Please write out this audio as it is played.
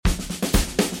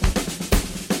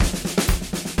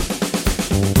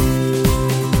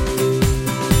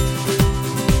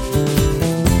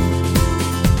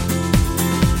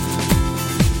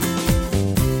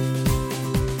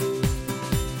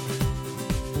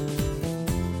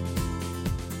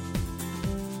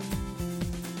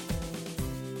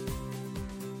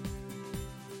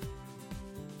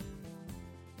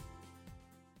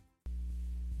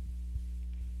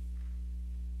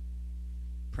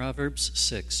Proverbs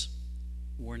 6,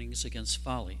 Warnings Against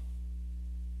Folly.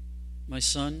 My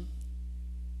son,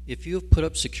 if you have put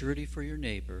up security for your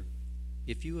neighbor,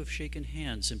 if you have shaken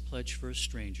hands and pledged for a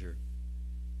stranger,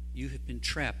 you have been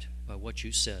trapped by what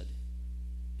you said,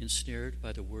 ensnared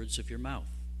by the words of your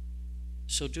mouth.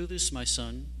 So do this, my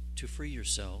son, to free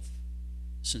yourself,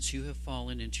 since you have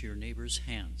fallen into your neighbor's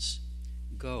hands.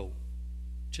 Go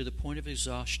to the point of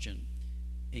exhaustion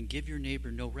and give your neighbor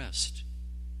no rest.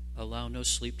 Allow no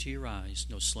sleep to your eyes,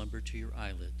 no slumber to your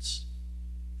eyelids.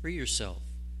 Free yourself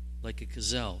like a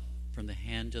gazelle from the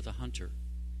hand of the hunter,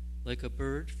 like a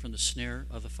bird from the snare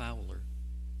of the fowler.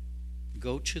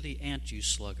 Go to the ant, you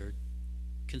sluggard.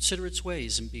 Consider its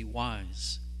ways and be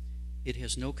wise. It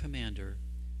has no commander,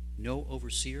 no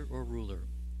overseer or ruler,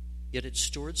 yet it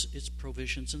stores its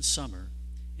provisions in summer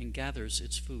and gathers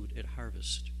its food at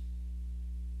harvest.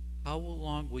 How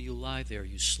long will you lie there,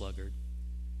 you sluggard,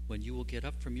 when you will get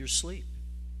up from your sleep?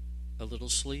 A little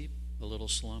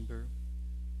slumber,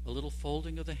 a little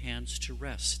folding of the hands to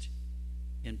rest,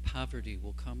 and poverty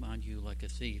will come on you like a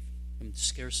thief, and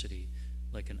scarcity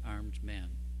like an armed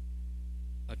man.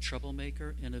 A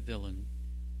troublemaker and a villain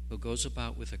who goes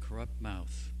about with a corrupt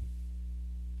mouth,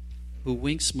 who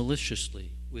winks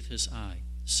maliciously with his eye,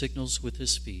 signals with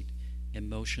his feet, and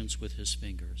motions with his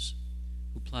fingers,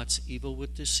 who plots evil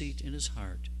with deceit in his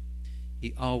heart.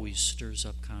 He always stirs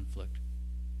up conflict.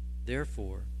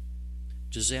 Therefore,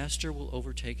 disaster will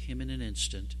overtake him in an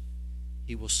instant.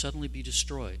 He will suddenly be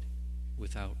destroyed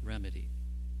without remedy.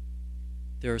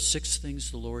 There are 6 things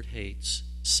the Lord hates,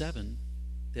 7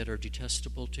 that are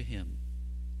detestable to him: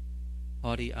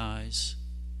 haughty eyes,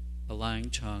 a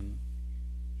lying tongue,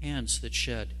 hands that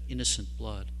shed innocent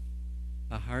blood,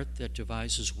 a heart that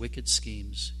devises wicked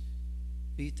schemes,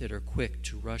 feet that are quick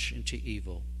to rush into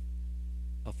evil,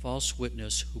 a false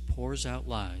witness who pours out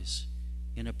lies,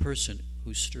 and a person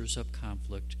who stirs up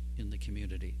conflict in the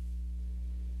community.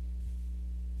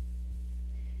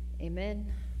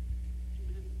 Amen.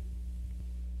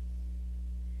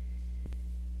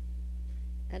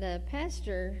 At a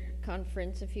pastor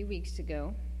conference a few weeks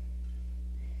ago,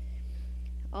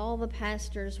 all the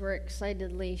pastors were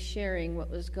excitedly sharing what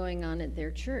was going on at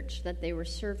their church that they were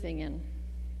serving in.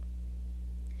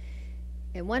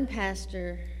 And one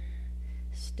pastor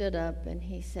stood up and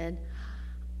he said,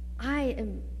 "I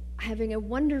am having a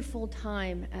wonderful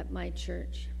time at my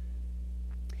church."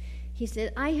 He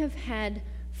said, "I have had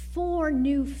 4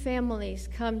 new families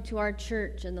come to our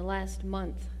church in the last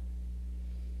month."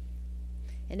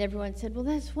 And everyone said, "Well,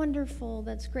 that's wonderful.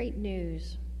 That's great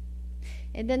news."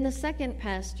 And then the second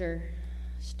pastor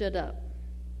stood up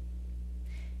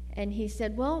and he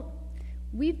said, "Well,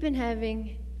 we've been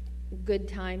having a good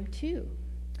time too.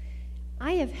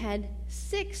 I have had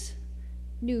 6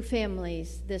 new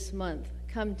families this month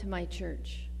come to my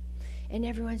church." And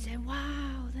everyone said,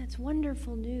 "Wow, that's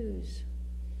wonderful news."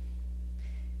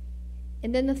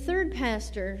 And then the third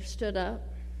pastor stood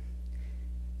up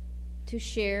to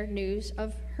share news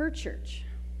of her church.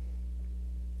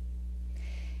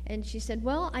 And she said,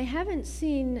 "Well, I haven't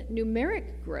seen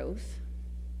numeric growth,"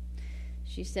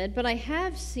 she said, "but I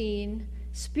have seen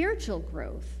spiritual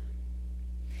growth."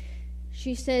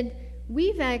 She said,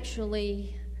 "We've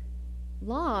actually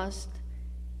lost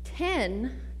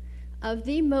 10 of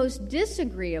the most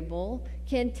disagreeable,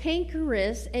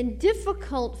 cantankerous, and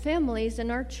difficult families in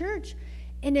our church,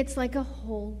 and it's like a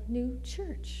whole new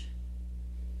church."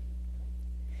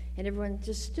 And everyone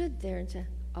just stood there and said,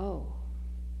 oh.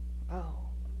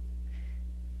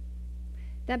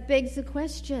 That begs the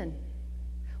question,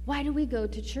 why do we go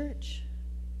to church?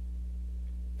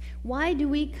 Why do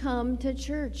we come to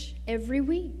church every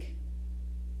week?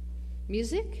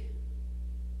 Music?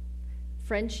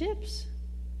 Friendships?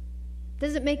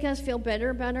 Does it make us feel better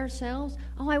about ourselves?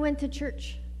 Oh, I went to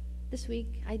church this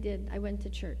week. I went to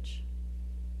church.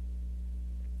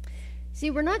 See,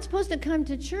 we're not supposed to come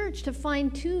to church to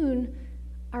fine-tune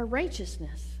our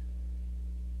righteousness.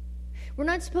 We're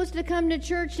not supposed to come to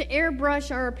church to airbrush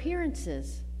our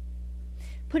appearances,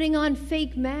 putting on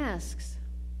fake masks,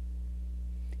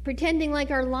 pretending like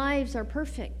our lives are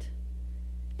perfect.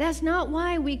 That's not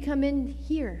why we come in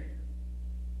here.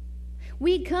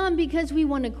 We come because we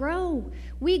want to grow.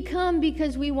 We come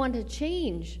because we want to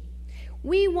change.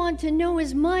 We want to know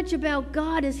as much about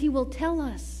God as He will tell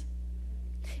us.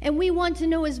 And we want to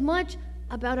know as much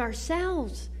about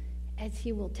ourselves as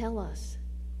He will tell us.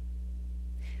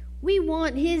 We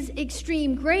want His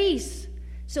extreme grace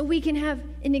so we can have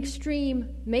an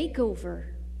extreme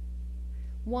makeover,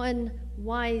 one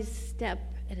wise step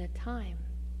at a time.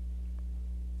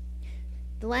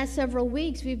 The last several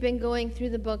weeks, we've been going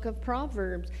through the book of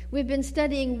Proverbs. We've been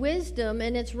studying wisdom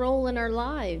and its role in our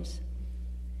lives.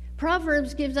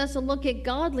 Proverbs gives us a look at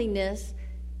godliness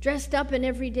dressed up in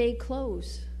everyday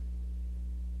clothes.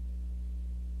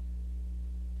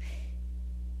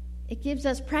 It gives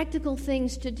us practical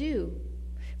things to do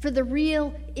for the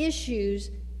real issues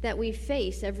that we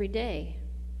face every day.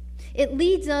 It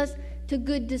leads us to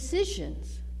good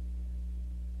decisions,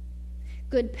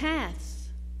 good paths,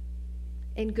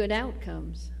 and good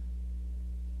outcomes.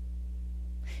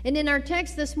 And in our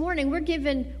text this morning, we're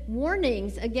given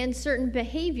warnings against certain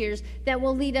behaviors that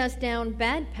will lead us down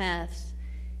bad paths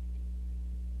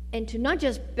and to not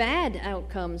just bad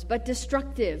outcomes, but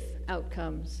destructive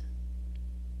outcomes.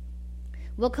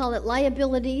 We'll call it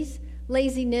liabilities,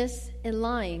 laziness, and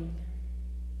lying.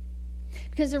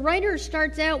 Because the writer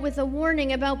starts out with a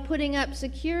warning about putting up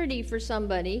security for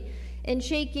somebody and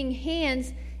shaking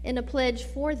hands in a pledge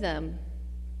for them.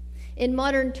 In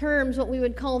modern terms, what we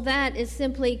would call that is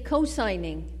simply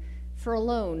co-signing for a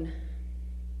loan.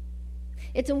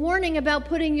 It's a warning about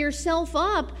putting yourself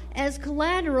up as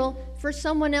collateral for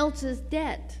someone else's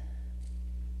debt.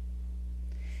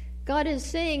 God is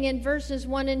saying in verses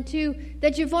 1 and 2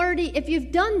 that if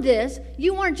you've done this,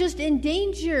 you aren't just in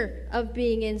danger of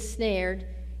being ensnared,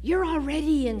 you're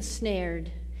already ensnared.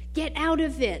 Get out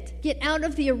of it. Get out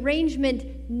of the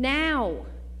arrangement now.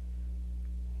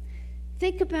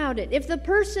 Think about it. If the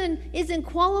person isn't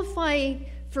qualifying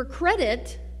for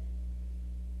credit,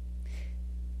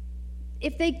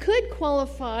 if they could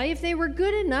qualify, if they were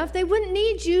good enough, they wouldn't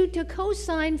need you to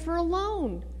co-sign for a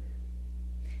loan.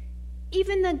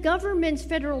 Even the government's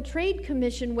Federal Trade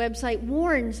Commission website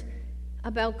warns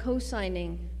about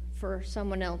co-signing for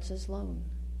someone else's loan.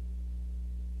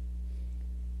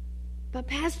 But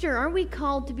Pastor, aren't we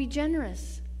called to be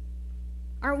generous?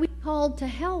 Aren't we called to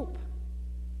help?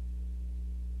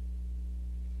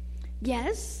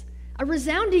 Yes, a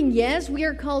resounding yes, we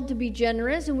are called to be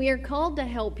generous and we are called to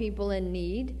help people in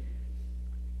need.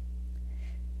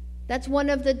 That's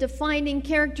one of the defining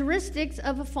characteristics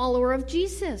of a follower of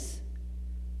Jesus,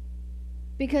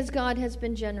 because God has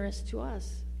been generous to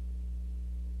us.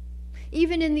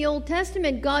 Even in the Old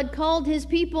Testament, God called his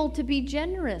people to be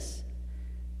generous.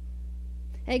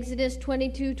 Exodus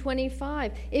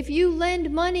 22:25. If you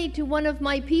lend money to one of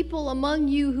my people among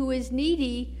you who is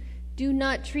needy, do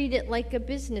not treat it like a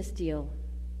business deal.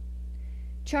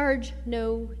 Charge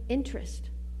no interest.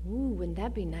 Ooh, wouldn't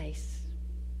that be nice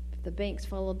if the banks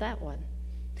followed that one?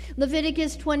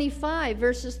 Leviticus 25,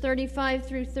 verses 35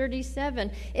 through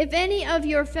 37. If any of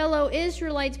your fellow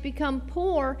Israelites become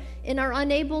poor and are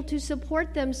unable to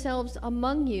support themselves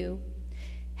among you,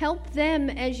 help them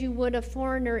as you would a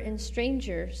foreigner and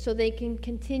stranger, so they can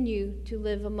continue to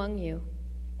live among you.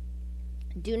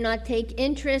 Do not take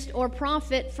interest or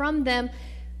profit from them,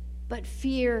 but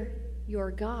fear your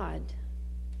God,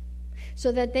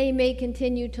 so that they may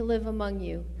continue to live among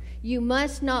you. You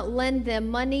must not lend them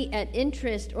money at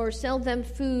interest or sell them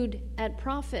food at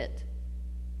profit.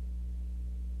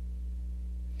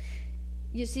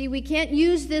 You see, we can't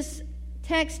use this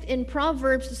text in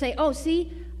Proverbs to say, oh,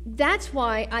 see, that's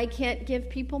why I can't give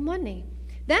people money.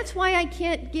 That's why I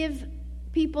can't give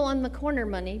people on the corner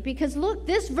money, because look,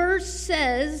 this verse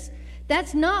says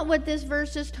that's not what this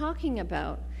verse is talking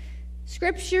about.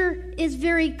 Scripture is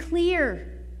very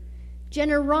clear.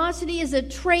 Generosity is a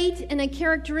trait and a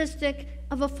characteristic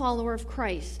of a follower of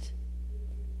Christ.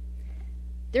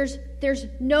 There's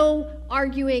no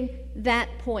arguing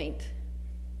that point.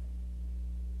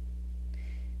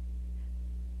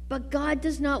 But God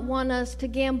does not want us to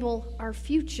gamble our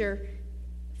future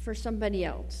for somebody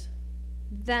else.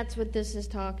 That's what this is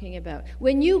talking about.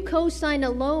 When you co-sign a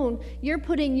loan, you're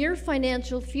putting your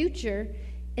financial future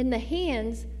in the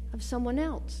hands of someone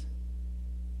else.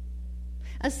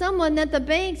 Someone that the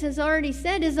banks has already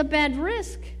said is a bad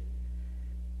risk.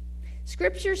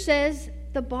 Scripture says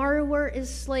the borrower is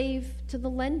slave to the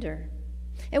lender.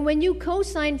 And when you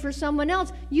co-sign for someone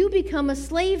else, you become a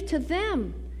slave to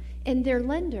them and their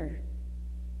lender.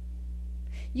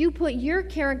 You put your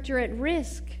character at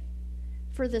risk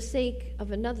for the sake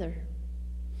of another.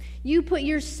 You put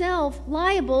yourself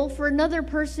liable for another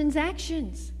person's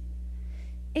actions.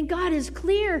 And God is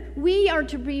clear. We are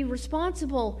to be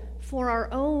responsible for our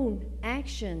own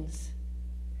actions.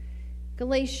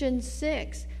 Galatians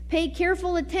 6. Pay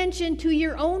careful attention to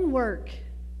your own work,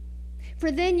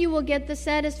 for then you will get the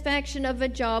satisfaction of a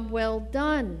job well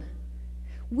done.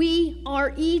 We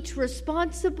are each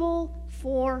responsible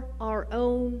for our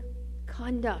own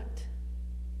conduct.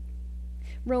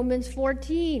 Romans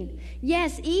 14.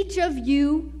 Yes, each of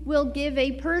you will give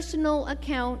a personal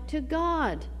account to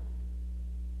God.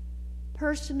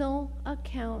 personal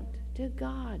account to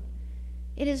God.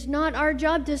 It is not our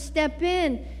job to step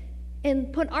in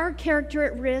and put our character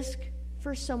at risk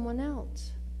for someone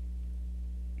else.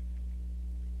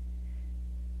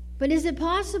 But is it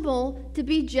possible to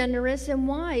be generous and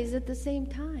wise at the same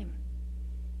time?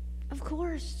 Of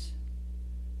course.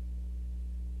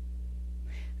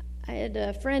 I had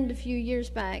a friend a few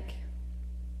years back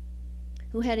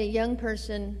who had a young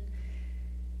person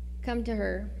come to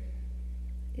her.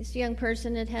 This young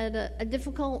person had had a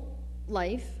difficult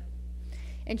life,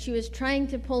 and she was trying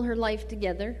to pull her life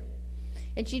together,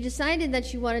 and she decided that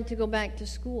she wanted to go back to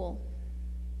school.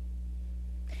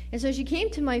 And so she came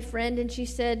to my friend and she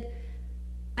said,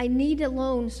 I need a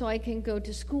loan so I can go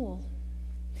to school.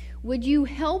 Would you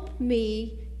help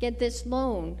me get this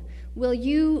loan? Will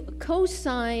you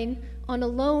co-sign on a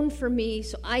loan for me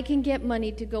so I can get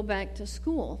money to go back to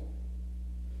school?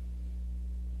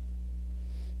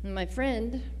 And my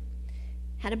friend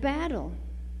had a battle.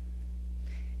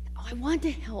 Oh, I want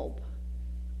to help.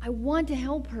 I want to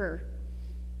help her.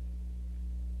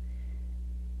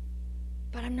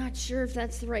 But I'm not sure if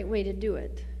that's the right way to do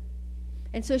it.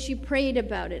 And so she prayed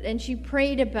about it, and she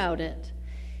prayed about it.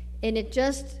 And it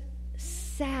just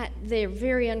sat there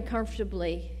very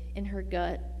uncomfortably in her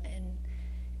gut, and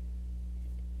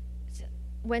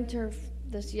went to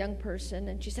this young person,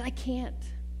 and she said,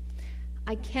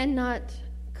 I cannot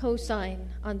co-sign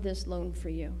on this loan for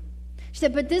you. She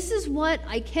said, but this is what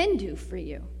I can do for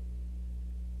you.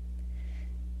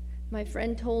 My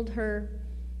friend told her,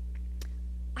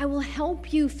 I will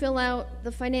help you fill out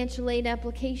the financial aid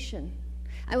application.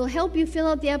 I will help you fill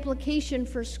out the application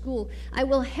for school. I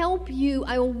will help you,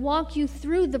 I will walk you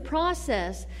through the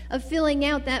process of filling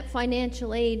out that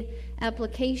financial aid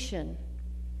application.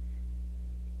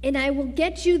 And I will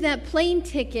get you that plane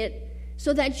ticket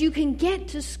so that you can get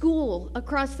to school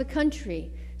across the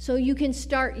country, so you can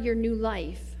start your new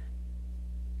life.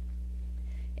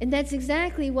 And that's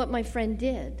exactly what my friend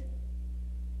did.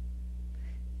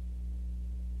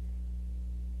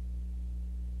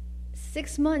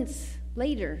 Six months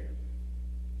later,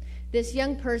 this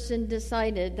young person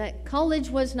decided that college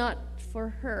was not for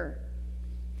her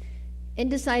and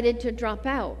decided to drop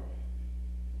out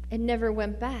and never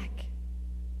went back.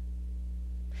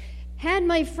 Had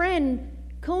my friend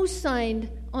co-signed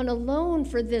on a loan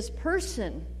for this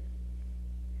person,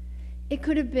 it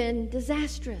could have been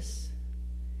disastrous.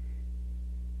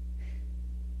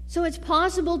 So it's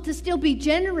possible to still be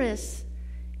generous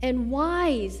and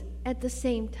wise at the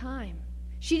same time.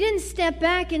 She didn't step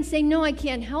back and say, no, I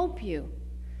can't help you.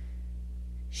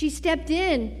 She stepped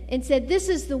in and said, this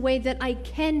is the way that I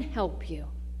can help you.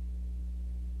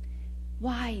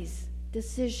 Wise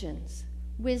decisions,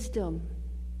 wisdom.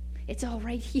 It's all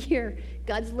right here.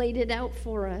 God's laid it out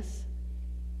for us.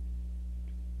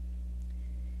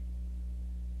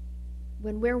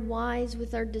 When we're wise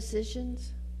with our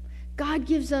decisions, God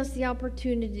gives us the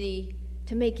opportunity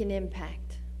to make an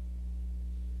impact.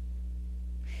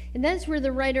 And that's where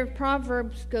the writer of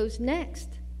Proverbs goes next,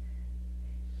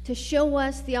 to show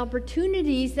us the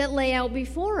opportunities that lay out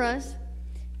before us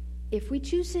if we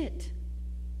choose it.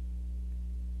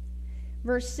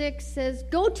 Verse 6 says,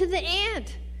 go to the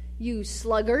ant, you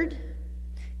sluggard.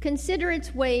 Consider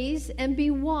its ways and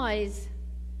be wise,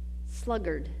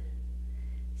 sluggard.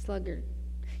 Sluggard.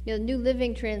 You know, the New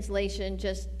Living Translation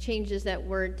just changes that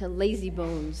word to lazy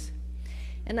bones.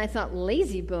 And I thought,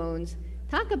 lazy bones?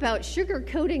 Talk about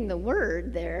sugar-coating the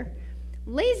word there.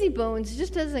 Lazy bones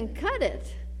just doesn't cut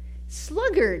it.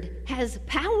 Sluggard has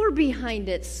power behind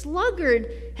it. Sluggard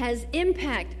has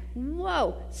impact.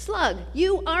 Whoa, slug,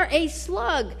 you are a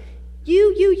slug.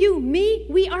 You, me,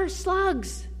 we are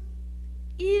slugs.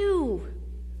 Ew.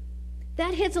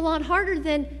 That hits a lot harder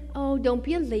than, oh, don't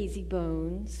be a lazy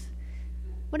bones.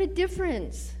 What a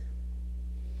difference.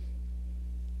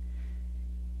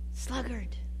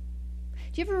 Sluggard.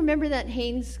 Do you ever remember that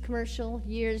Hanes commercial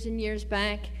years and years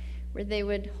back where they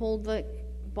would hold the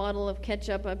bottle of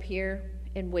ketchup up here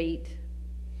and wait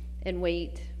and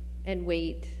wait and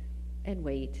wait and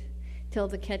wait till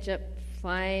the ketchup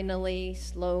finally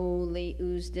slowly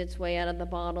oozed its way out of the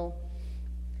bottle?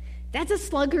 That's a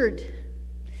sluggard.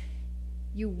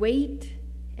 You wait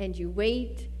and you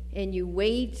wait and you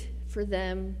wait for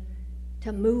them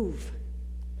to move,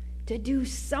 to do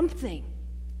something,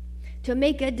 to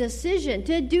make a decision,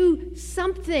 to do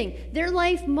something. Their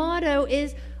life motto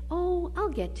is, oh, I'll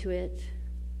get to it.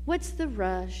 What's the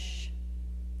rush?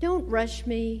 Don't rush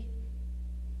me.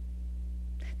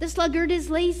 The sluggard is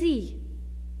lazy,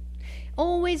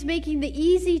 always making the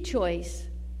easy choice,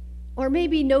 or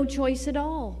maybe no choice at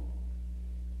all.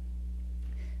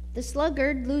 The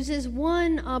sluggard loses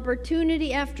one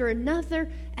opportunity after another,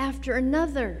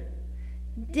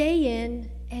 day in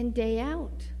and day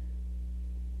out,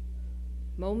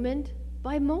 moment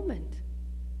by moment,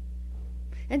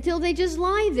 until they just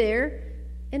lie there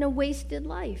in a wasted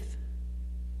life.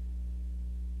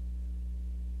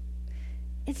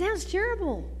 It sounds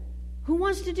terrible. Who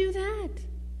wants to do that?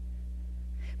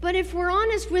 But if we're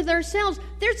honest with ourselves,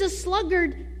 there's a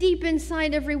sluggard deep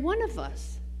inside every one of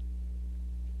us,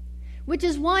 which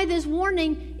is why this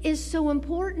warning is so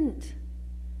important,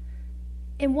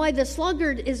 and why the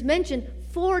sluggard is mentioned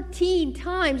 14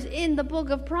 times in the book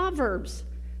of Proverbs.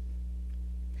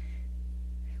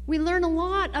 We learn a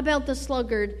lot about the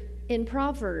sluggard in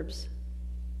Proverbs.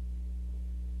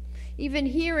 Even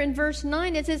here in verse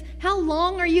 9 it says, "How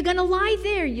long are you going to lie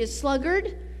there, you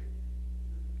sluggard?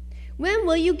 When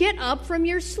will you get up from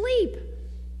your sleep?"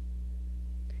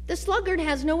 The sluggard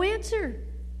has no answer.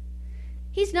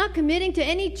 He's not committing to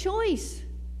any choice.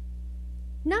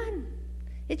 None.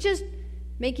 It's just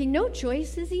making no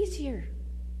choice is easier.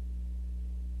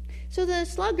 So the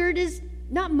sluggard is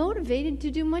not motivated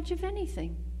to do much of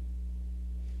anything.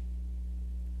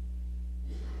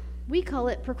 We call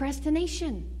it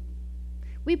procrastination.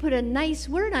 We put a nice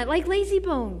word on it, like lazy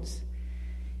bones.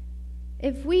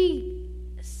 If we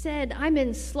said, "I'm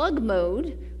in slug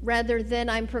mode," rather than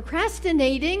 "I'm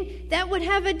procrastinating," that would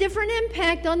have a different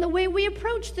impact on the way we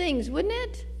approach things, wouldn't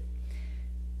it?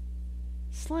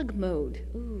 Slug mode.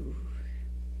 Ooh.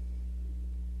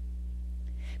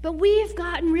 But we have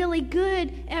gotten really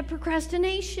good at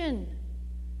procrastination.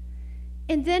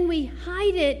 And then we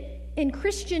hide it in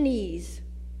Christianese.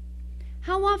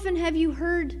 How often have you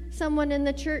heard someone in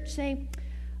the church say,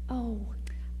 "Oh,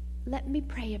 let me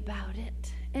pray about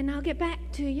it, and I'll get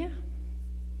back to you"?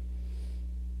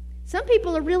 Some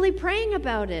people are really praying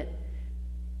about it.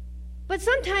 But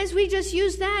sometimes we just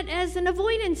use that as an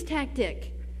avoidance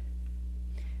tactic.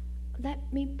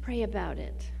 Let me pray about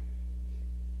it.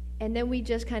 And then we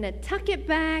just kind of tuck it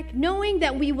back, knowing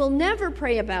that we will never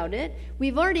pray about it.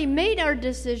 We've already made our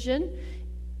decision.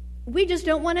 We just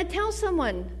don't want to tell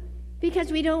someone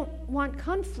because we don't want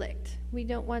conflict. We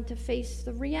don't want to face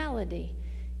the reality.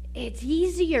 It's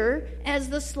easier as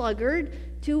the sluggard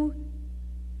to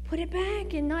put it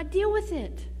back and not deal with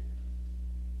it.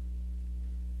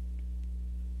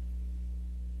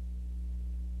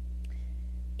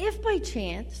 If by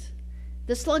chance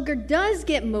the sluggard does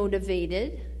get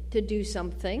motivated to do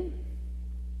something,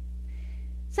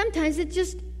 sometimes it's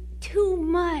just too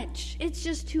much. It's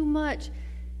just too much.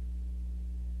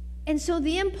 And so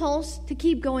the impulse to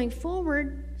keep going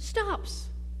forward stops.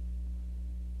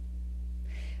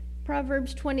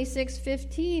 Proverbs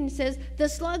 26:15 says, "The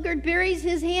sluggard buries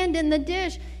his hand in the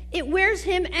dish. It wears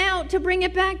him out to bring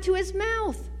it back to his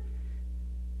mouth."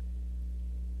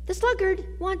 The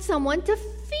sluggard wants someone to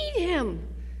feed him.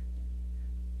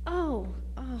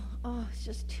 It's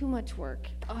just too much work.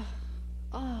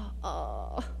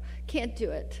 Can't do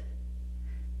it.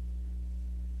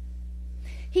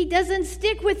 He doesn't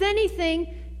stick with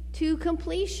anything to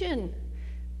completion.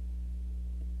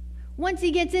 Once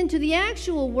he gets into the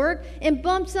actual work and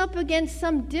bumps up against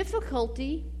some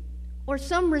difficulty or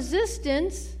some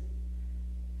resistance,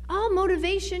 all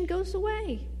motivation goes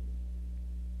away.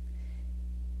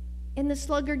 And the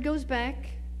sluggard goes back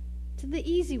to the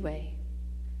easy way.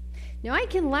 Now, I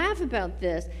can laugh about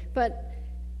this, but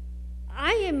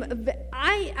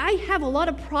I have a lot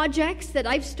of projects that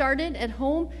I've started at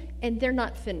home, and they're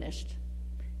not finished.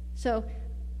 So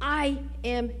I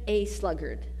am a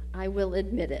sluggard. I will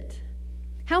admit it.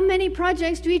 How many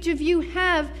projects do each of you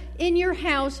have in your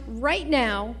house right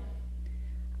now?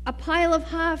 A pile of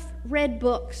half-read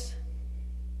books.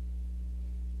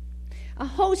 A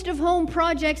host of home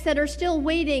projects that are still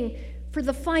waiting for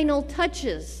the final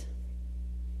touches.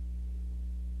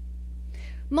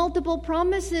 Multiple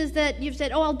promises that you've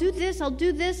said, "Oh, I'll do this,"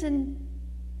 and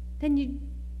then you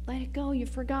let it go, you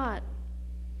forgot.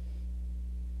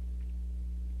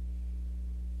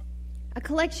 A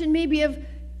collection maybe of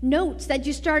notes that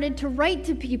you started to write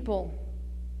to people,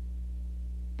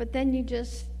 but then you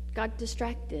just got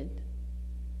distracted.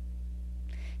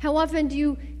 How often do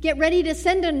you get ready to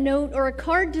send a note or a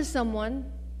card to someone?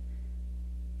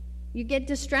 You get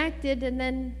distracted and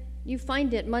then you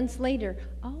find it months later.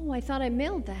 "Oh, I thought I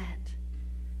mailed that."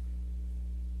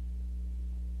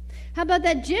 How about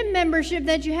that gym membership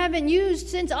that you haven't used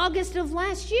since August of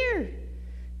last year?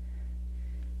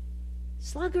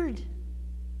 Sluggard.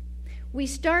 We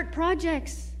start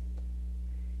projects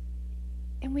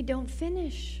and we don't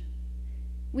finish.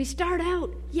 We start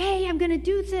out, "Yay, I'm going to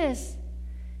do this."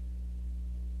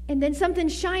 And then something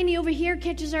shiny over here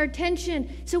catches our attention,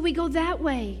 so we go that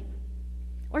way.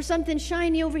 Or something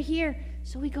shiny over here,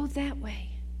 so we go that way.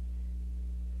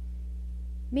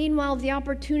 Meanwhile, the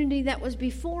opportunity that was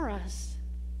before us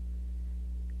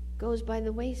goes by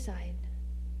the wayside.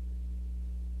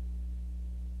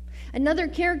 Another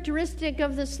characteristic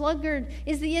of the sluggard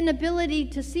is the inability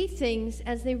to see things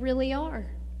as they really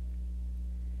are.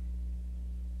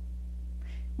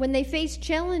 When they face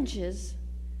challenges,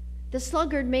 the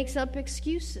sluggard makes up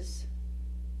excuses.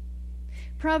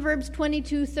 Proverbs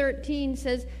 22:13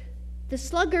 says, "The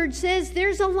sluggard says,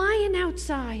 'There's a lion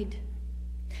outside.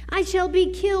 I shall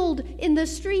be killed in the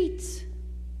streets.'"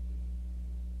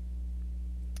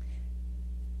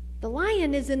 The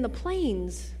lion is in the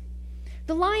plains.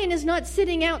 The lion is not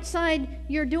sitting outside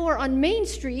your door on Main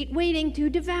Street waiting to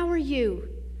devour you.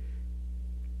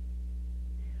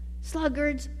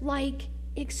 Sluggards like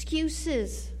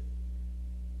excuses.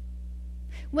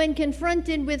 When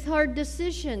confronted with hard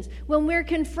decisions, when we're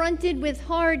confronted with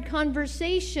hard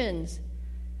conversations,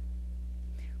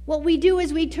 what we do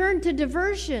is we turn to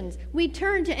diversions, we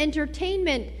turn to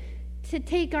entertainment to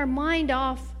take our mind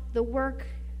off the work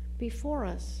before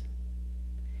us.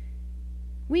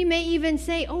 We may even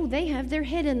say, "Oh, they have their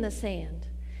head in the sand."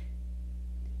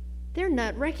 They're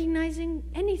not recognizing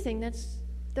anything that's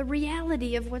the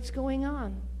reality of what's going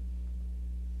on.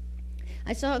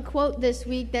 I saw a quote this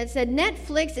week that said,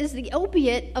 "Netflix is the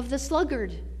opiate of the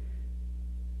sluggard."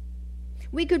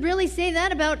 We could really say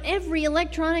that about every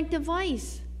electronic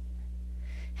device.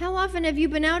 How often have you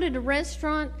been out at a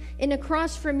restaurant and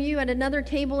across from you at another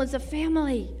table is a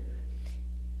family?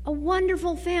 A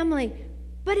wonderful family.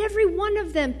 But every one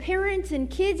of them, parents and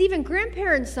kids, even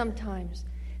grandparents sometimes,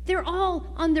 they're all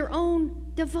on their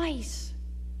own device.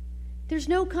 There's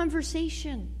no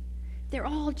conversation. They're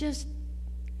all just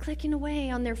clicking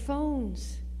away on their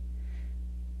phones.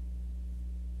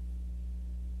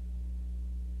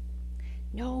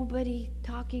 Nobody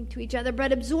talking to each other,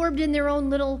 but absorbed in their own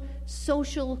little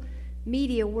social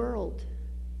media world.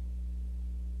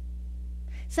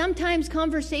 Sometimes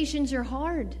conversations are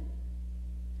hard,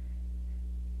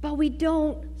 but we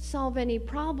don't solve any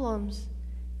problems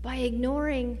by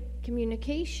ignoring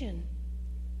communication.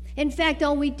 In fact,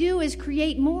 all we do is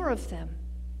create more of them.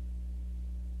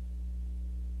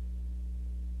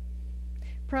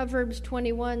 Proverbs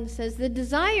 21 says, "The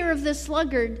desire of the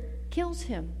sluggard kills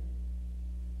him,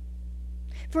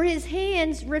 for his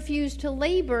hands refuse to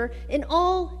labor, and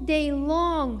all day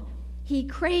long he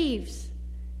craves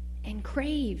and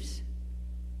craves."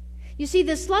 You see,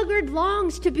 the sluggard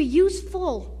longs to be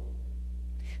useful.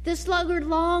 The sluggard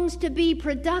longs to be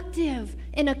productive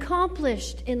and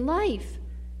accomplished in life.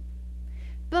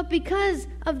 But because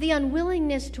of the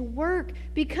unwillingness to work,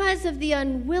 because of the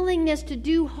unwillingness to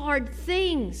do hard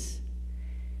things,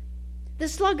 the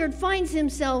sluggard finds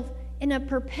himself in a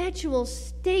perpetual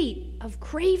state of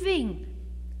craving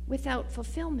without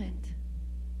fulfillment.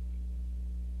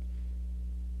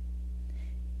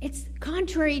 It's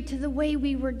contrary to the way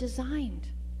we were designed.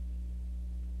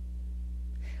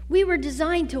 We were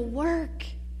designed to work.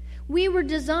 We were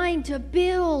designed to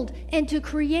build and to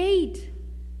create,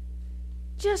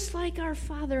 just like our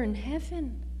Father in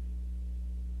heaven.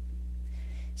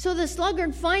 So the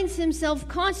sluggard finds himself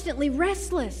constantly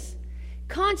restless,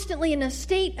 constantly in a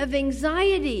state of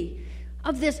anxiety,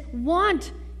 of this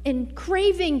want and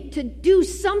craving to do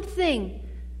something,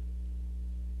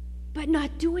 but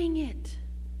not doing it.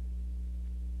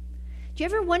 Do you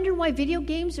ever wonder why video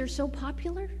games are so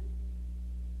popular?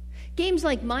 Games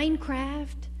like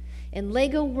Minecraft and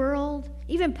Lego World,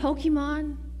 even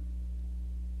Pokemon.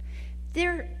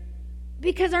 They're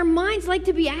because our minds like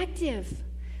to be active.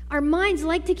 Our minds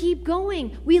like to keep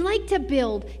going. We like to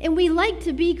build, and we like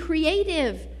to be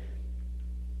creative.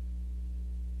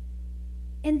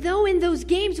 And though in those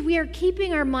games we are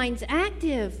keeping our minds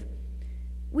active,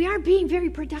 we are being very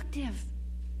productive.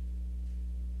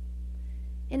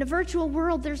 In a virtual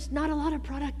world, there's not a lot of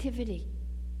productivity.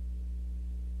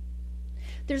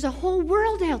 There's a whole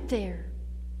world out there.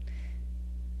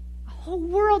 A whole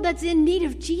world that's in need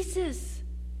of Jesus.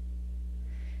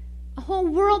 A whole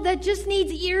world that just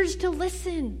needs ears to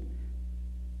listen.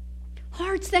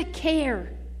 Hearts that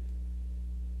care.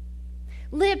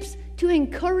 Lips to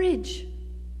encourage.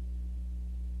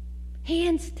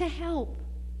 Hands to help.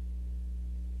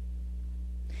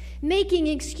 Making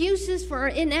excuses for our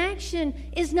inaction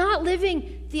is not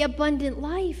living the abundant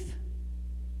life.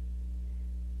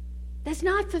 That's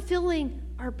not fulfilling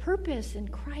our purpose in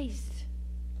Christ.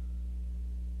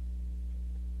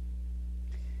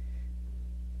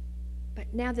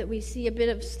 But now that we see a bit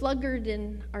of sluggard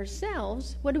in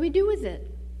ourselves, what do we do with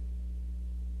it?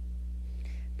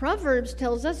 Proverbs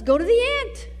tells us, go to the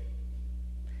ant.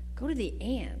 Go to the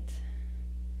ant.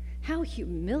 How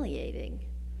humiliating.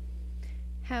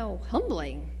 How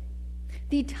humbling.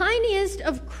 The tiniest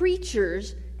of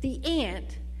creatures, the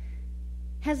ant,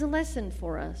 has a lesson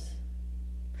for us.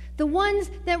 The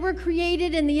ones that were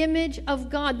created in the image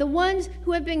of God, the ones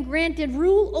who have been granted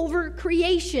rule over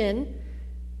creation,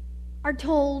 are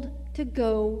told to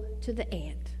go to the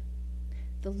ant,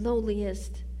 the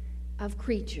lowliest of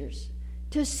creatures,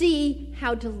 to see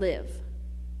how to live.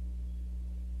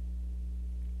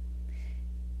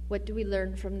 What do we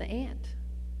learn from the ant?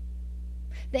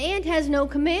 The ant has no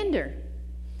commander.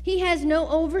 He has no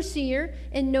overseer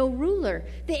and no ruler.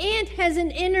 The ant has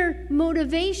an inner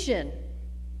motivation.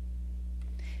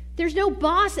 There's no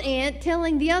boss ant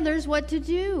telling the others what to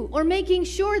do or making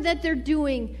sure that they're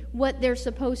doing what they're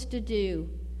supposed to do.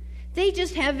 They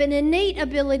just have an innate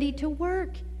ability to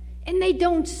work, and they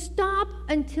don't stop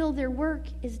until their work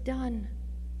is done.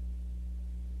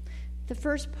 The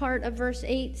first part of verse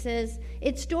 8 says,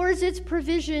 it stores its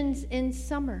provisions in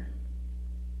summer.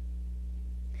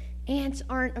 Ants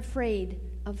aren't afraid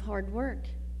of hard work.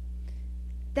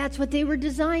 That's what they were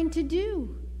designed to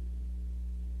do.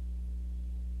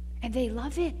 And they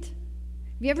love it.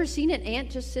 Have you ever seen an ant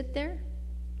just sit there?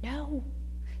 No.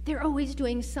 They're always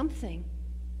doing something.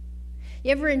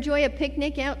 You ever enjoy a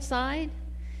picnic outside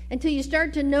until you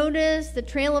start to notice the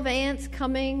trail of ants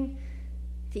coming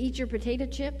to eat your potato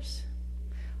chips,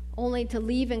 only to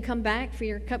leave and come back for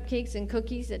your cupcakes and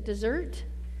cookies at dessert?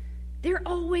 They're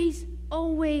always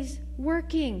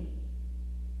working.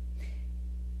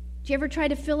 Do you ever try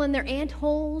to fill in their ant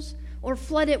holes or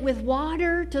flood it with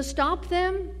water to stop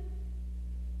them?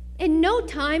 In no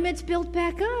time, it's built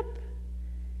back up.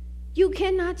 You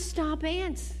cannot stop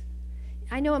ants.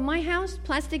 I know in my house,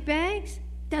 plastic bags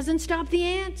doesn't stop the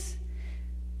ants.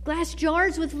 Glass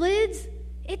jars with lids,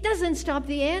 it doesn't stop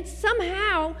the ants.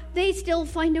 Somehow, they still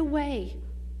find a way.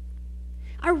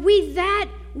 Are we that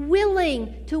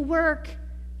willing to work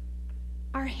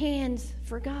our hands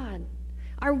for God?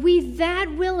 Are we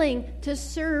that willing to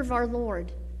serve our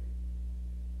Lord?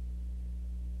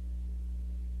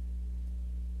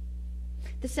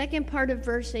 The second part of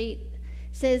verse 8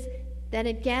 says that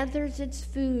it gathers its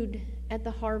food at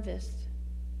the harvest.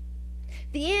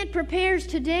 The ant prepares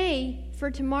today for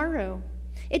tomorrow.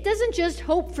 It doesn't just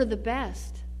hope for the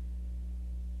best.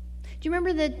 Do you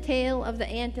remember the tale of the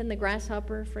ant and the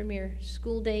grasshopper from your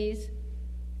school days?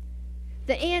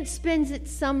 The ant spends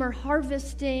its summer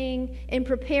harvesting and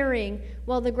preparing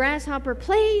while the grasshopper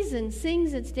plays and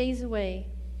sings its days away.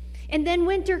 And then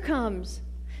winter comes.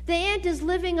 The ant is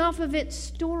living off of its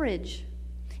storage,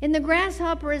 and the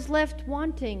grasshopper is left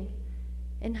wanting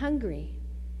and hungry.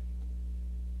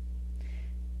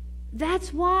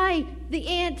 That's why the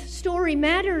ant story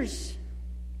matters,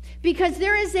 because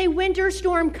there is a winter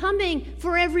storm coming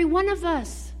for every one of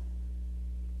us.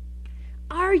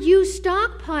 Are you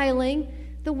stockpiling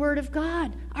the Word of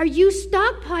God? Are you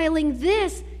stockpiling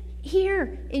this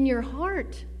here in your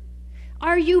heart?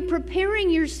 Are you preparing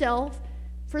yourself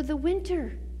for the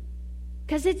winter?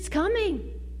 Because it's coming.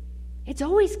 It's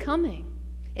always coming.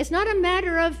 It's not a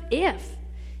matter of if.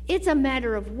 It's a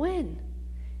matter of when.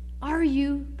 Are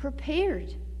you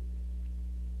prepared?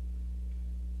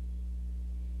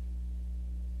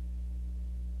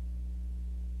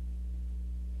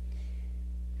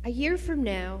 A year from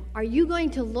now, are you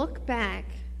going to look back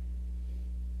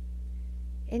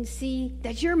and see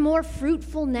that you're more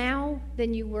fruitful now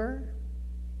than you were?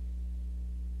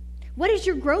 What is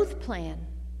your growth plan?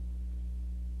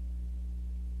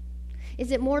 Is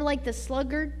it more like the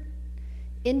sluggard,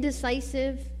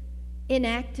 indecisive,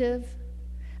 inactive,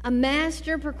 a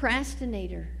master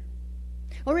procrastinator?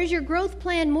 Or is your growth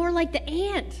plan more like the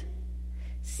ant,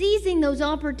 seizing those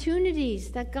opportunities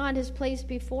that God has placed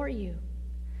before you,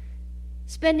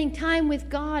 spending time with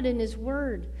God and His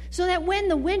Word, so that when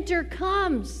the winter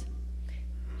comes,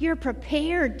 you're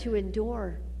prepared to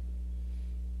endure,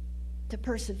 to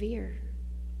persevere?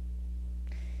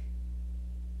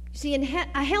 See, in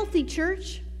a healthy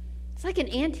church, it's like an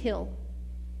anthill.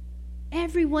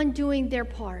 Everyone doing their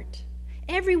part.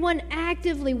 Everyone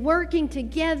actively working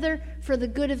together for the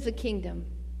good of the kingdom.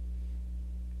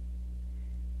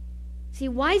 See,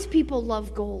 wise people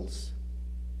love goals.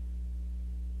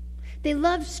 They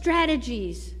love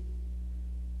strategies.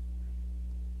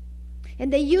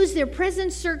 And they use their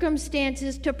present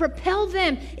circumstances to propel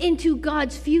them into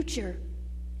God's future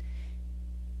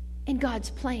and God's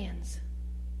plans.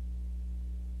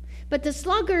 But the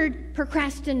sluggard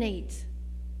procrastinates.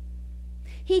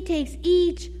 He takes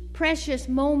each precious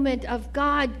moment of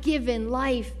God-given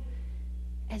life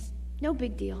as no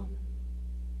big deal.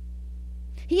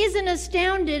 He isn't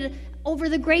astounded over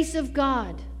the grace of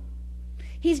God.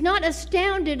 He's not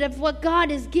astounded of what God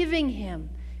is giving him.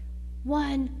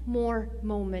 One more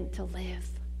moment to live.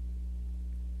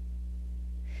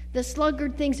 The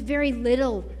sluggard thinks very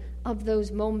little of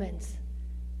those moments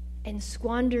and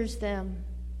squanders them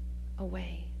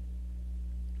away.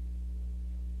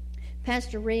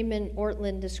 Pastor Raymond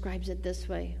Ortlund describes it this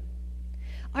way.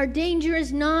 Our danger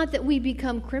is not that we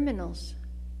become criminals,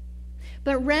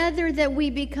 but rather that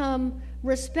we become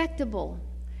respectable,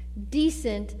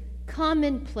 decent,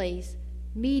 commonplace,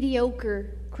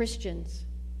 mediocre Christians.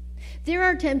 There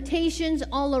are temptations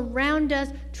all around us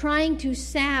trying to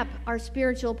sap our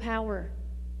spiritual power.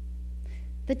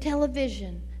 The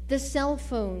television, the cell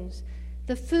phones,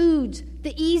 the foods,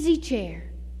 the easy chair,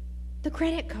 the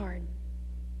credit card.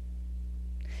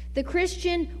 The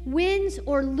Christian wins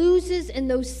or loses in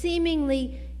those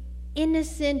seemingly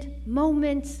innocent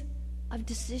moments of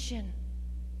decision.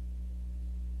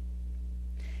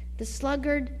 The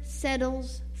sluggard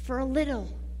settles for a little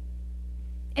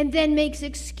and then makes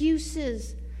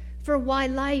excuses for why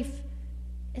life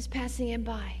is passing him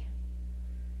by.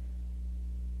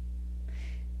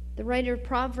 The writer of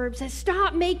Proverbs says,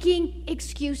 stop making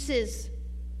excuses.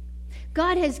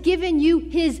 God has given you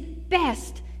his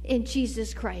best in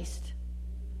Jesus Christ.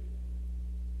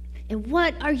 And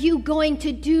what are you going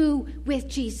to do with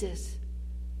Jesus?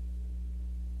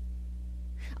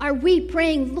 Are we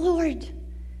praying, Lord,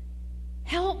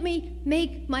 help me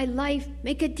make my life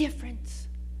make a difference?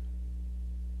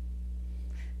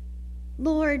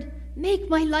 Lord, make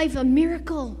my life a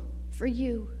miracle for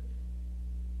you.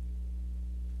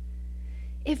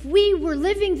 If we were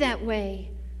living that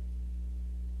way,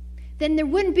 then there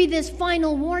wouldn't be this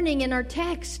final warning in our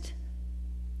text.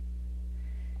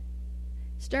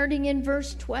 Starting in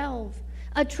verse 12,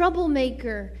 a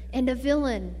troublemaker and a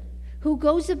villain who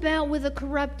goes about with a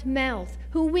corrupt mouth,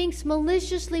 who winks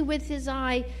maliciously with his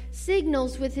eye,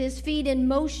 signals with his feet, and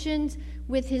motions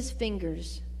with his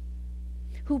fingers,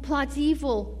 who plots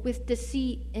evil with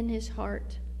deceit in his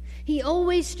heart. He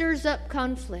always stirs up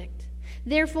conflict.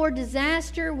 Therefore,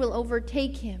 disaster will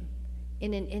overtake him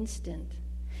in an instant.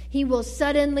 He will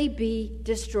suddenly be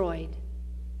destroyed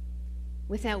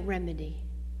without remedy.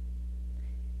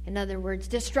 In other words,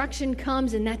 destruction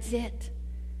comes and that's it.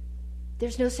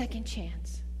 There's no second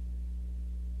chance.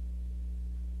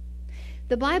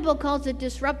 The Bible calls a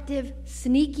disruptive,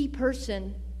 sneaky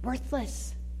person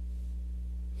worthless.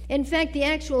 In fact, the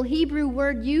actual Hebrew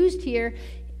word used here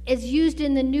is used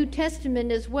in the New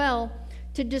Testament as well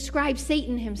to describe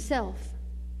Satan himself.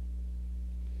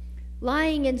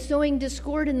 Lying and sowing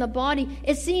discord in the body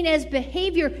is seen as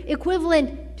behavior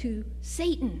equivalent to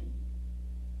Satan.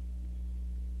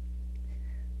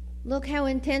 Look how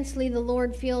intensely the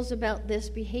Lord feels about this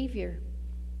behavior.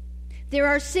 There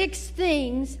are 6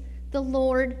 things the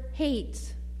Lord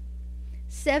hates.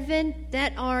 7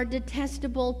 that are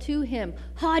detestable to him.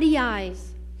 Haughty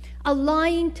eyes, a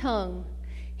lying tongue,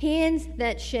 hands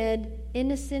that shed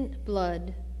innocent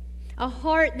blood, a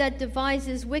heart that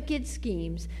devises wicked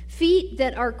schemes, feet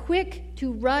that are quick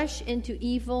to rush into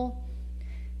evil,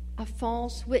 a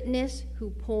false witness who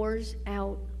pours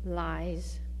out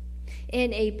lies,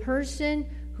 and a person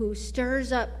who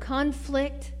stirs up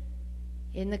conflict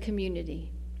in the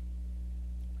community.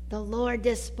 The Lord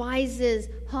despises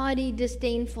haughty,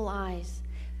 disdainful eyes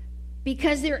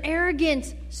because their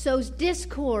arrogance sows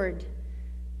discord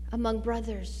among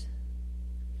brothers.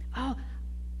 Oh,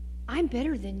 I'm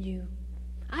better than you.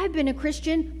 I've been a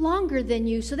Christian longer than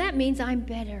you, so that means I'm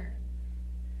better.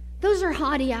 Those are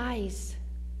haughty eyes.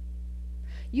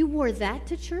 You wore that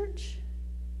to church?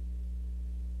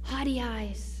 Haughty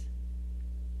eyes.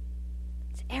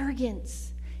 It's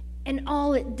arrogance. And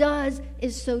all it does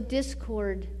is sow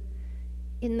discord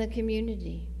in the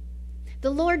community. The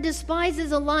Lord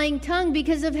despises a lying tongue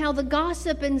because of how the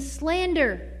gossip and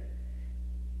slander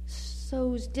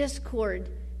sows discord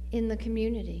in the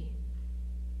community.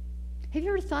 Have you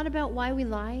ever thought about why we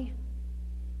lie?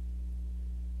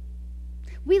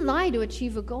 We lie to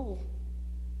achieve a goal,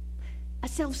 a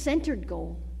self-centered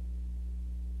goal.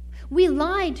 We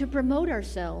lie to promote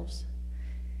ourselves.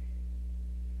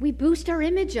 We boost our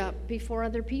image up before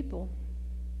other people.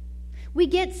 We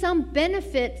get some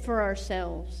benefit for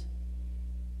ourselves.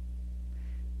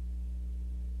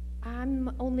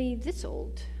 I'm only this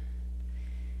old.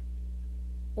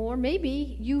 Or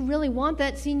maybe you really want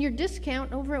that senior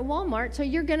discount over at Walmart, so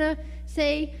you're going to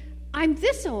say, I'm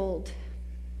this old.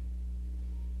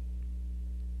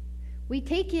 We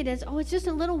take it as, oh, it's just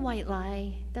a little white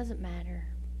lie. Doesn't matter.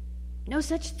 No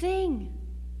such thing.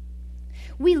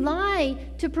 We lie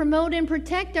to promote and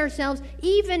protect ourselves,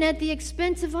 even at the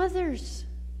expense of others.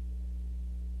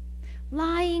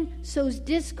 Lying sows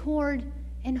discord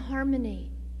and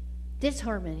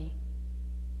disharmony.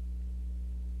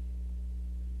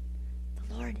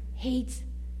 The Lord hates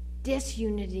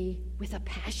disunity with a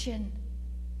passion.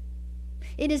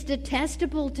 It is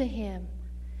detestable to him,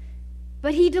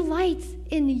 but he delights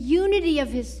in the unity of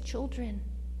his children.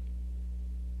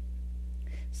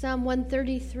 Psalm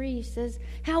 133 says,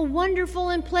 "How wonderful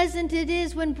and pleasant it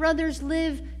is when brothers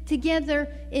live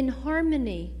together in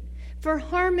harmony. For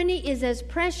harmony is as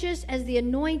precious as the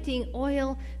anointing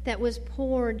oil that was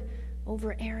poured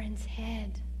over Aaron's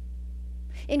head."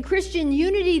 In Christian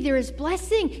unity, there is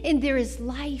blessing and there is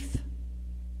life.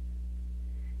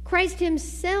 Christ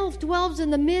himself dwells in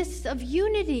the midst of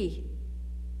unity.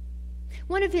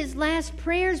 One of his last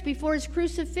prayers before his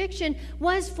crucifixion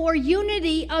was for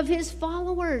unity of his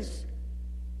followers.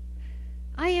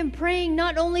 "I am praying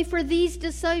not only for these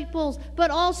disciples,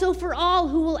 but also for all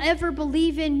who will ever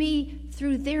believe in me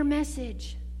through their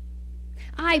message.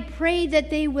 I pray that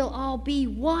they will all be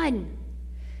one,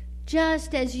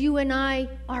 just as you and I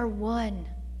are one."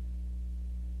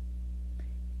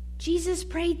 Jesus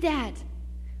prayed that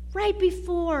right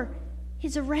before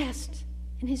his arrest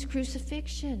and his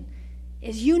crucifixion.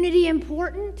 Is unity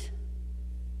important?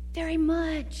 Very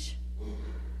much.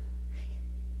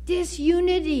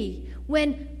 Disunity,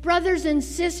 when brothers and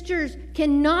sisters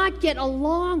cannot get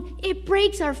along, it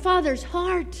breaks our Father's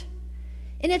heart.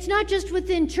 And it's not just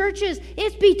within churches,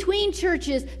 it's between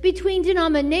churches, between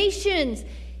denominations.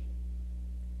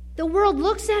 The world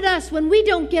looks at us when we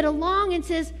don't get along and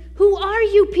says, "Who are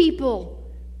you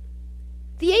people?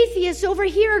 The atheists over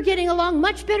here are getting along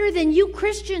much better than you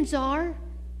Christians are.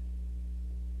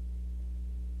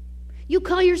 You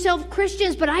call yourself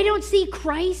Christians, but I don't see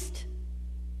Christ."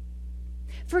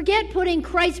 Forget putting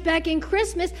Christ back in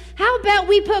Christmas. How about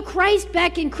we put Christ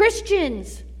back in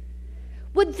Christians?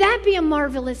 Would that be a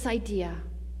marvelous idea?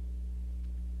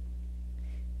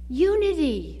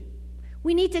 Unity.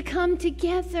 We need to come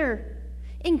together,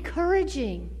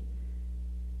 encouraging,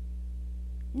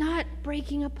 not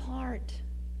breaking apart.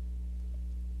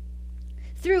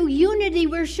 Through unity,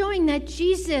 we're showing that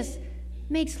Jesus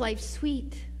makes life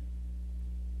sweet.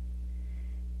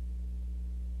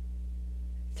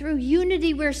 Through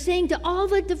unity, we're saying to all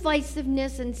the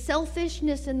divisiveness and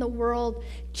selfishness in the world,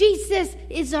 Jesus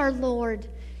is our Lord.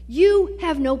 You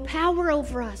have no power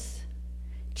over us.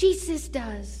 Jesus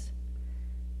does.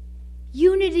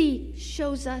 Unity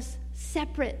shows us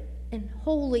separate and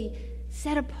holy,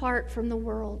 set apart from the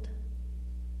world.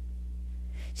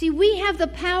 See, we have the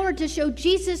power to show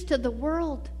Jesus to the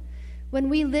world when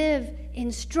we live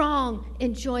in strong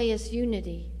and joyous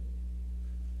unity.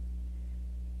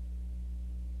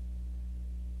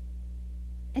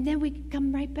 And then we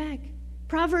come right back.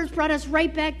 Proverbs brought us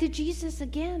right back to Jesus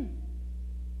again.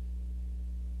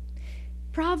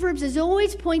 Proverbs is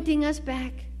always pointing us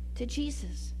back to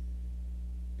Jesus.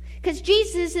 Because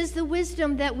Jesus is the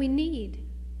wisdom that we need.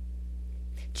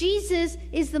 Jesus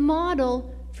is the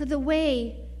model for the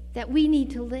way that we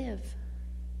need to live.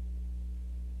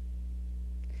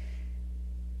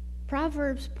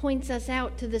 Proverbs points us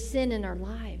out to the sin in our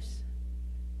lives.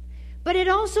 But it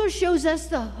also shows us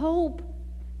the hope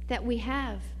that we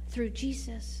have through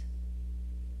Jesus.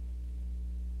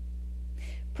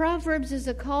 Proverbs is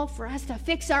a call for us to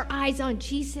fix our eyes on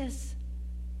Jesus.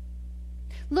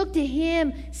 Look to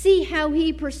him, see how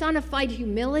he personified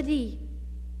humility,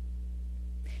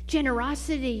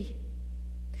 generosity,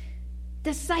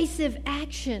 decisive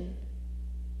action,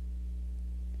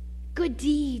 good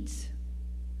deeds,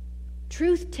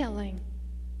 truth-telling,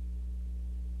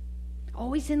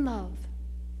 always in love,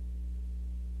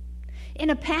 and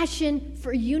a passion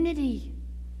for unity.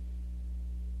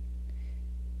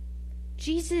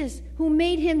 Jesus, who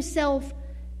made himself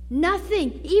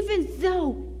nothing, even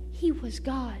though he was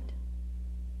God.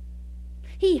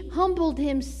 He humbled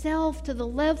himself to the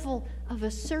level of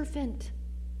a servant,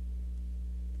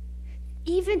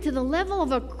 even to the level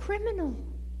of a criminal,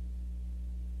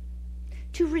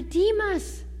 to redeem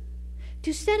us,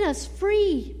 to set us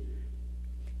free,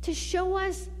 to show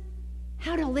us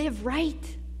how to live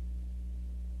right.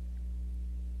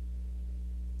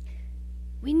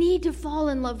 We need to fall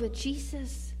in love with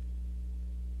Jesus.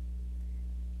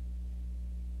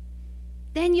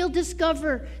 Then you'll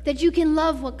discover that you can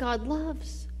love what God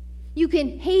loves. You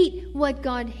can hate what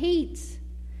God hates.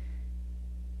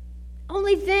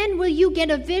 Only then will you get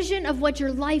a vision of what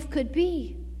your life could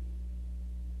be.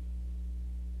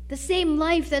 The same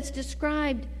life that's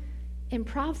described in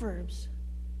Proverbs.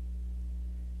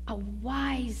 A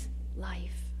wise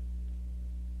life.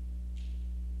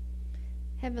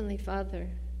 Heavenly Father,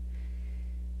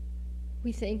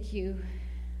 we thank you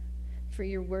for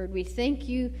your word. We thank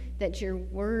you that your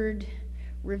word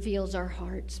reveals our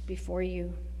hearts before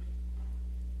you.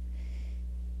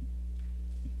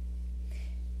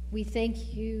 We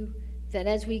thank you that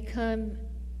as we come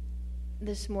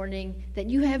this morning, that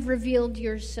you have revealed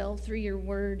yourself through your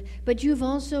word, but you've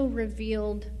also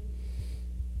revealed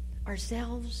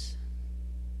ourselves.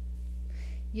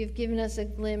 You've given us a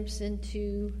glimpse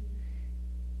into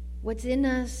what's in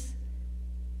us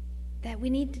that we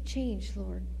need to change,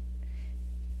 Lord.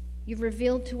 You've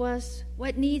revealed to us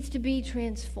what needs to be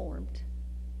transformed.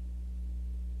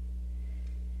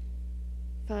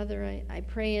 Father, I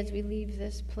pray as we leave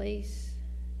this place,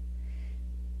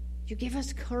 you give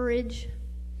us courage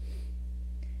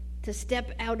to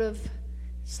step out of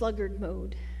sluggard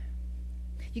mode.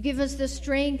 You give us the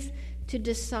strength to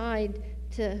decide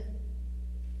to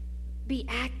be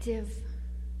active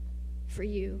for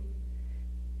you.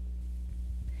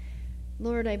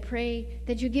 Lord, I pray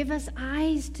that you give us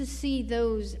eyes to see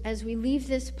those as we leave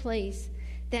this place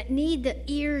that need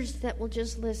the ears that will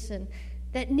just listen,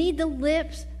 that need the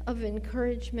lips of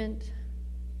encouragement,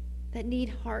 that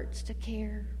need hearts to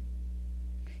care,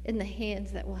 and the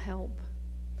hands that will help.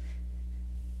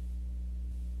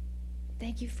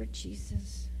 Thank you for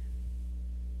Jesus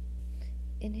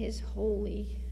in his holy